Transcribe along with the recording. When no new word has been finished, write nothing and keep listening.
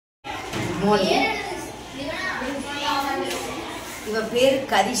Morning. இவ பேர்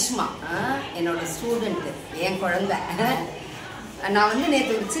கரிஷ்மா, என்னோட ஸ்டூடெண்ட்டு, என் குழந்தை. நான் வந்து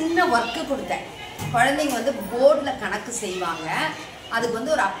நேற்று ஒரு சின்ன ஒர்க்கு கொடுத்தேன். குழந்தைங்க வந்து போர்டில் கணக்கு செய்வாங்க, அதுக்கு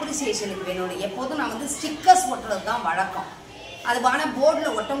வந்து ஒரு அப்ரிசியேஷனுக்கு வேணும். எப்போதும் நான் வந்து ஸ்டிக்கர்ஸ் ஒட்டுறது தான் வழக்கம். அது ஆனால்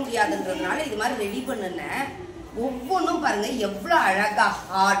போர்டில் ஒட்ட முடியாதுன்றதுனால இது மாதிரி ரெடி பண்ணினேன். ஒவ்வொன்றும் பாருங்கள் எவ்வளோ அழகாக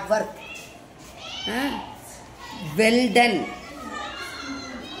hard work, well done,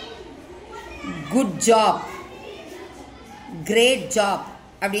 good job, great job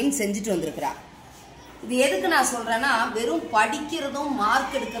அப்படின்னு செஞ்சுட்டு வந்திருக்கிறா. இது எதுக்கு நான் சொல்றேன்னா, வெறும் படிக்கிறதும்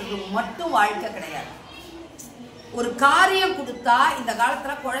மார்க் எடுக்கிறதும் மட்டும் வாழ்க்கை கிடையாது. ஒரு காரியம் கொடுத்தா இந்த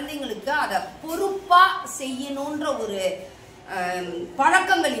காலத்துல குழந்தைங்களுக்கு அதை பொறுப்பா செய்யணுன்ற ஒரு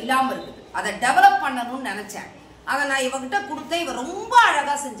பழக்கங்கள் இல்லாம இருக்குது. அதை டெவலப் பண்ணணும்னு நினைச்சேன். அதை நான் இவகிட்ட கொடுத்தேன். இவ ரொம்ப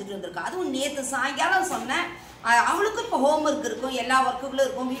அழகா செஞ்சுட்டு வந்திருக்கா. அதுவும் நேற்று சாயங்காலம் சொன்னேன். அவளுக்கும் இப்போ ஹோம் ஒர்க் இருக்கும், எல்லா ஒர்க்குகளும்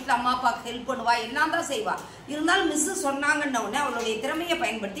இருக்கும், வீட்டில் அம்மா அப்பாவுக்கு ஹெல்ப் பண்ணுவா, எல்லாம் தான் செய்வா. இருந்தாலும் மிஸ்ஸு சொன்னாங்கன்ன உடனே அவளுடைய திறமையை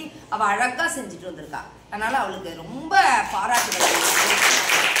பயன்படுத்தி அவள் அழகாக செஞ்சுட்டு வந்திருக்கா. அதனால அவளுக்கு ரொம்ப பாராட்டுகள்.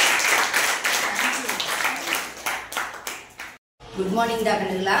 குட் மார்னிங் டா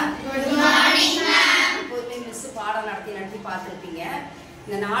கண்ணுங்களா. எப்போதுமே மிஸ் பாடம் நடத்தி பார்த்துருப்பீங்க.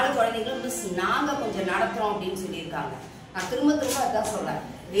 இந்த 4 குழந்தைங்களும் மிஸ் நாங்கள் கொஞ்சம் நடத்துகிறோம் அப்படின்னு சொல்லியிருக்காங்க. நான் திரும்ப அதான் சொல்கிறேன்.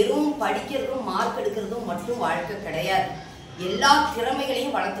 வெறும் படிக்கிறதும் மார்க் எடுக்கிறதும் மட்டும் வாழ்க்கை கிடையாது. எல்லா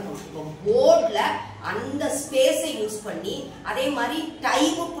திறமைகளையும் வளர்த்துக்கணும். இப்போ போர்டில் அந்த ஸ்பேஸை யூஸ் பண்ணி, அதே மாதிரி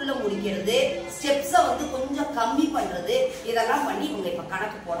டைமுக்குள்ளே முடிக்கிறது, ஸ்டெப்ஸை வந்து கொஞ்சம் கம்மி பண்ணுறது, இதெல்லாம் பண்ணி இவங்க இப்போ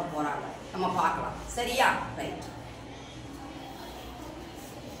கணக்கு போட போகிறாங்க. நம்ம பார்க்கலாம். சரியா? ரைட்,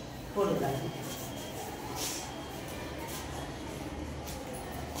 போடுங்க.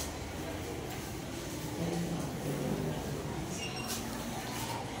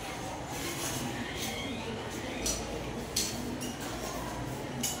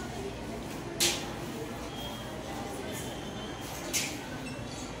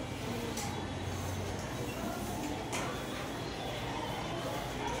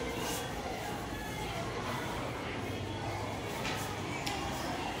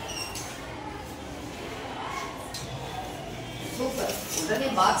 சூப்பர். உடனே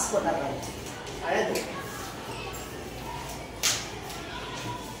பாக்ஸ் போட்டாங்க. அழகு.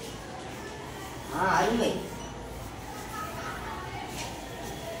 அருமை.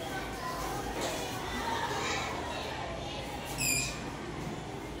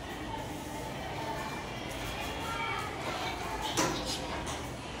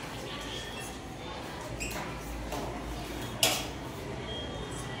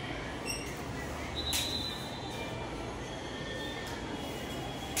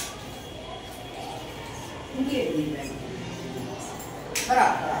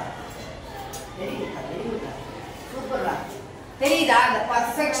 தெரியுதா அந்த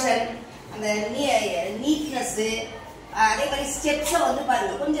பர்ஃபெக்ஷன், அந்த நீட்னஸ், அதே மாதிரி ஸ்டெப்ஸை வந்து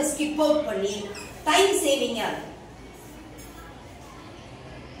பாருங்க கொஞ்சம் ஸ்கிப் அவுட் பண்ணி டைம் சேவிங்கா இருக்கு.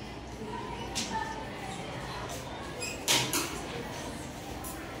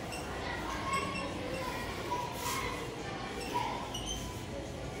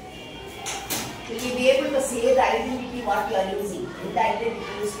 You'll be able to say the identity what you are using. இந்த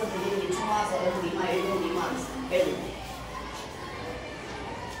ஐடென்டிட்டி யூஸ் பண்றது சும்மா சொல்ல முடியுமா, எழுத முடியுமா? எழுது.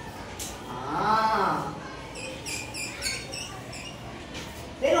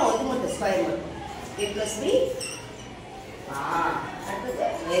 வெறும் இது மட்டும் ஸ்கொயர் மட்டும். A plus B. அடுத்தது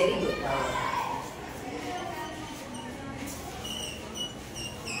வெரி குட்.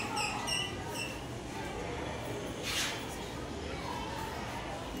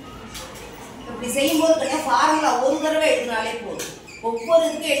 இப்படி செய்யும்போது கிடையாது, ஃபார்முலா ஒரு தடவை எழுதினாலே போதும். ஒவ்வொரு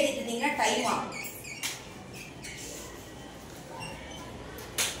இதுக்கும் எழுதிட்டு இருந்தீங்கன்னா டைம் ஆகும்.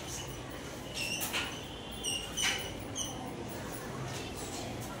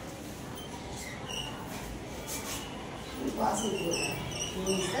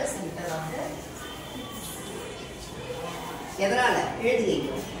 எதனால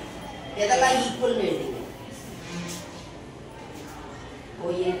எழுதுவீங்க? எதெல்லாம் ஈக்குவல் எழுதுவீங்க?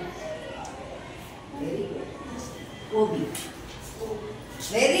 ON. Very good. OB.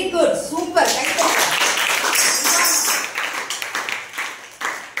 Very good. Super.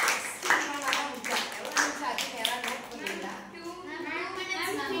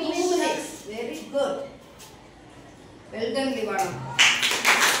 Very good. Welcome திவானா.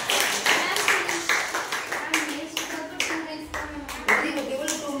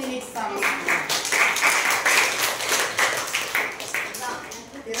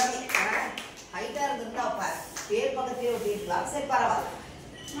 ஹைட்டா இருந்தா பேர் பக்கத்தையே ஒட்டிருக்கலாம். சரி, பரவாயில்ல.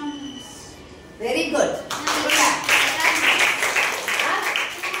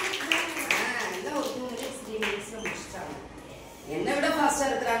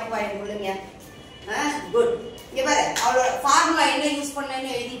 என் பிள்ளைங்க? குட். இங்க பாரு, அவளோட ஃபார்முலா என்ன யூஸ்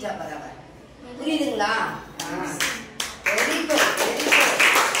பண்ணேன்னு எழுதிட்டா பாரு அவ. புரியுதுங்களா? Very good, very good.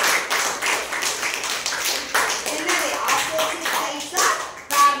 என்னது? Opposite sides are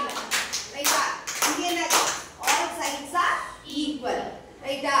parallel. ரைட்டா? இங்க என்னது? all sides are equal.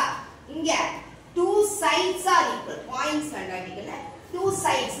 ரைட்டா? இங்க two sides are equal. points வேண்டாடிக்கல. two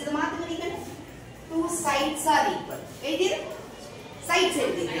sides இது மாத்துறீங்கல. two sides are equal. எழுதிரு. sides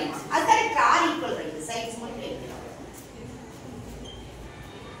எழுதிருக்கமா. அது correct. are equal right. sides மட்டும் எழுதிரலாம்.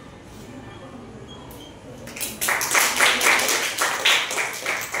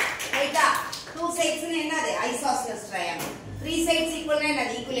 ரைட்டா? two sides னா என்னது? isosceles triangle. three sides equal னா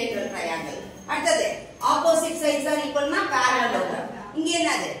என்னது? equilateral triangle. அடுத்தது opposite sides are equal னா parallelogram. இங்க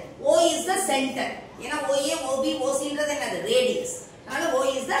என்னது? O is the center. ஏனா OA OB OC ன்றது என்னது? radius. அதனால O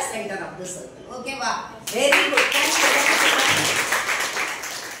is the center of the circle. Okay வா? Very good. Thank you.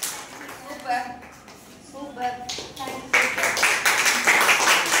 Super. Super. Thank you.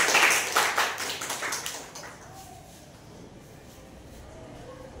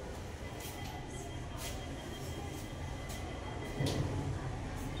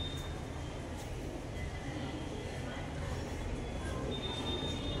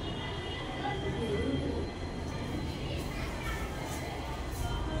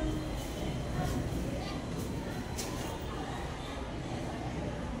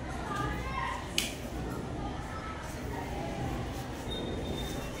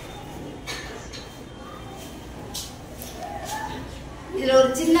 இதுல ஒரு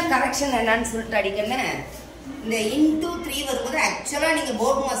சின்ன கரெக்ஷன் என்னன்னு சொல்லிட்டு அடிக்கணும். இந்த into 3 வரும்போது ஆக்சுவலா நீங்க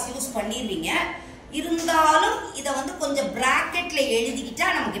போர்ட் மாஸ் யூஸ் பண்ணிடுவீங்க. இருந்தாலும் இத வந்து கொஞ்சம் பிராக்கெட்ல எழுதிக்கிட்டா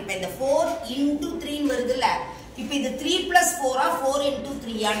நமக்கு இப்ப இந்த 4 into 3 வருதுல்ல. இப்போ இது 3 + 4 4 into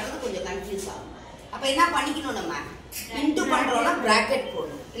 3 ஆன்றது கொஞ்சம் கன்ஃபியூஸ் ஆகும். அப்ப என்ன பண்ணிக்கணும் நம்ம? into பண்றோம்னா பிராக்கெட்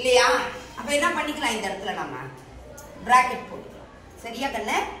போடணும். இல்லையா? அப்ப என்ன பண்ணிக்கலாம் இந்த இடத்துல நம்ம? பிராக்கெட் போடணும். சரியா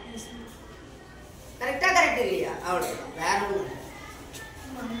கண்ணே? கரெக்ட்டா கரெக்ட் இல்லையா? அவ்வளவுதான்.